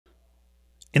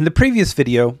In the previous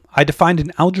video, I defined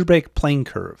an algebraic plane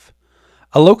curve,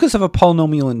 a locus of a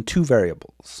polynomial in two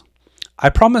variables. I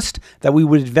promised that we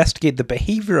would investigate the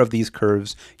behavior of these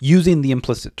curves using the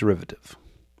implicit derivative.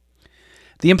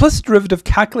 The implicit derivative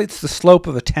calculates the slope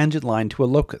of a tangent line to a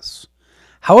locus.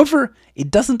 However, it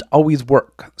doesn't always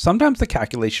work. Sometimes the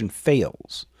calculation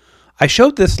fails. I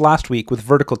showed this last week with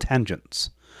vertical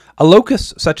tangents. A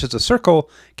locus, such as a circle,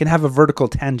 can have a vertical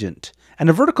tangent, and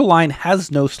a vertical line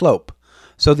has no slope,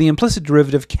 so the implicit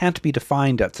derivative can't be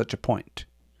defined at such a point.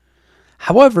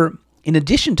 However, in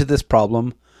addition to this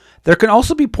problem, there can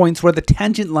also be points where the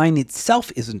tangent line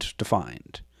itself isn't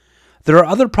defined. There are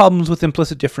other problems with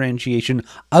implicit differentiation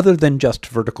other than just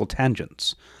vertical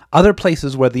tangents, other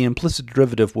places where the implicit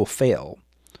derivative will fail.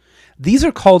 These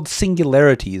are called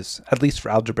singularities, at least for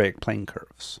algebraic plane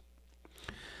curves.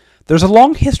 There's a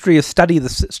long history of studying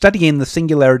the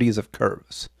singularities of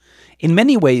curves. In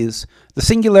many ways, the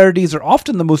singularities are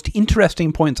often the most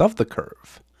interesting points of the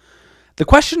curve. The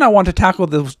question I want to tackle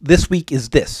this week is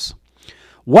this: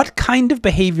 what kind of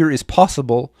behavior is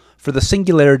possible for the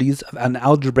singularities of an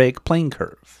algebraic plane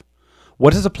curve?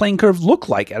 What does a plane curve look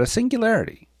like at a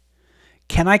singularity?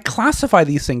 Can I classify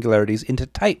these singularities into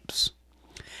types?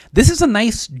 This is a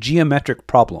nice geometric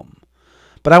problem,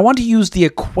 but I want to use the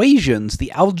equations,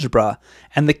 the algebra,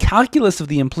 and the calculus of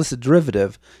the implicit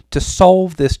derivative to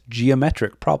solve this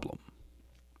geometric problem.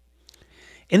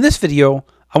 In this video,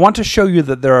 I want to show you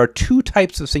that there are two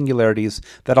types of singularities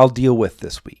that I'll deal with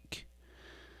this week.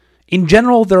 In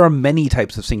general, there are many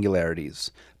types of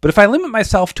singularities, but if I limit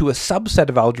myself to a subset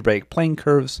of algebraic plane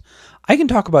curves, I can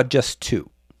talk about just two.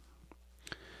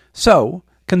 So,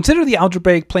 consider the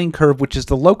algebraic plane curve which is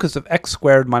the locus of x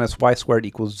squared minus y squared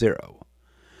equals 0.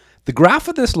 The graph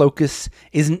of this locus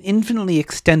is an infinitely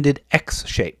extended x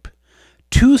shape,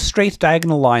 two straight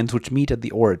diagonal lines which meet at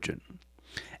the origin.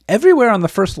 Everywhere on the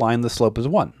first line the slope is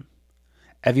 1.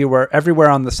 Everywhere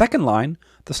on the second line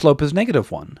the slope is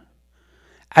 -1.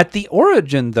 At the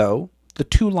origin, though, the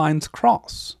two lines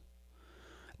cross.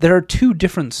 There are two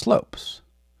different slopes.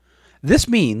 This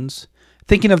means,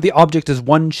 thinking of the object as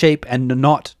one shape and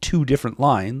not two different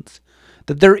lines,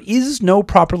 that there is no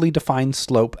properly defined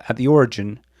slope at the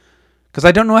origin, because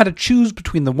I don't know how to choose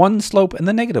between the one slope and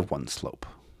the -1 slope.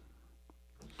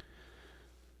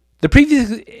 The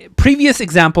previous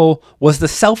example was the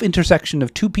self-intersection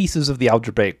of two pieces of the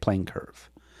algebraic plane curve.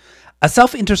 A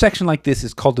self-intersection like this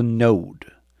is called a node.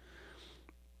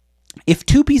 If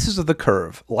two pieces of the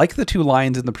curve, like the two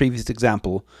lines in the previous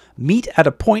example, meet at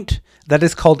a point, that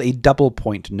is called a double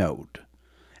point node.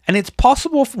 And it's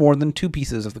possible for more than two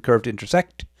pieces of the curve to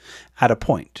intersect at a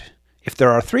point. If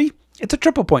there are three, it's a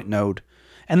triple point node,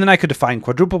 and then I could define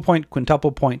quadruple point,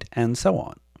 quintuple point, and so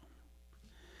on.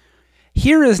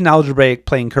 Here is an algebraic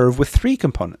plane curve with three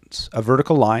components: a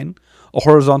vertical line, a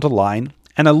horizontal line,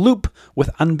 and a loop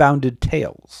with unbounded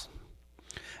tails.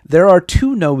 There are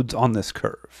two nodes on this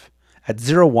curve, at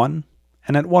 0, 1,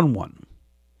 and at 1, 1.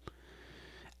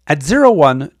 At 0,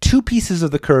 1, two pieces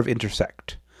of the curve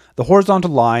intersect, the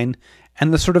horizontal line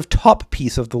and the sort of top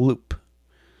piece of the loop.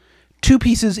 Two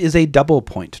pieces is a double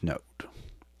point node.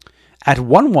 At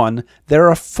 1, 1, there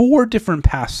are four different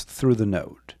paths through the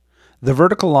node: the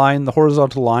vertical line, the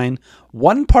horizontal line,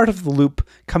 one part of the loop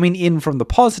coming in from the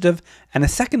positive, and a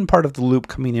second part of the loop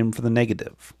coming in from the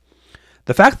negative.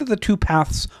 The fact that the two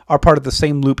paths are part of the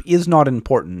same loop is not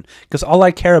important, because all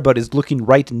I care about is looking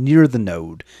right near the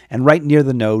node, and right near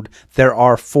the node there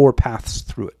are four paths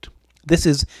through it. This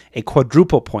is a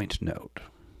quadruple point node.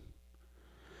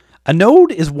 A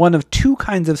node is one of two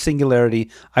kinds of singularity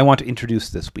I want to introduce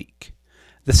this week.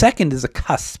 The second is a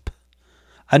cusp.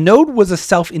 A node was a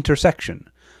self-intersection.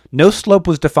 No slope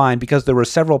was defined because there were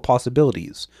several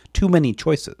possibilities, too many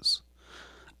choices.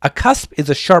 A cusp is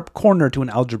a sharp corner to an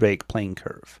algebraic plane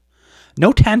curve.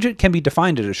 No tangent can be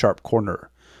defined at a sharp corner.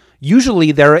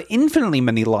 Usually there are infinitely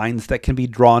many lines that can be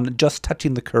drawn just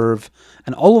touching the curve,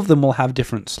 and all of them will have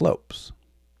different slopes.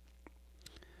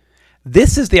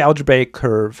 This is the algebraic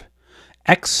curve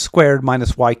x squared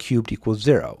minus y cubed equals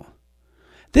 0.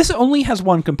 This only has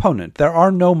one component. There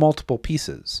are no multiple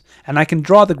pieces, and I can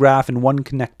draw the graph in one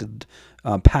connected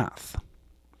path.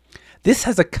 This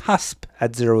has a cusp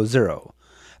at 0, 0.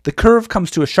 The curve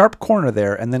comes to a sharp corner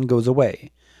there and then goes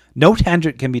away. No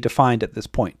tangent can be defined at this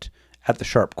point, at the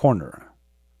sharp corner.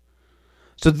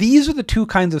 So these are the two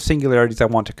kinds of singularities I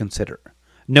want to consider: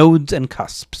 nodes and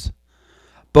cusps.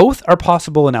 Both are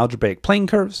possible in algebraic plane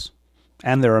curves,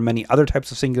 and there are many other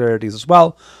types of singularities as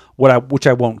well, which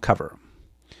I won't cover.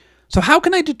 So how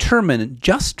can I determine,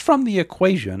 just from the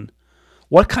equation,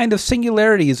 what kind of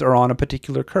singularities are on a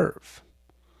particular curve?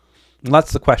 And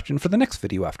that's the question for the next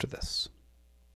video after this.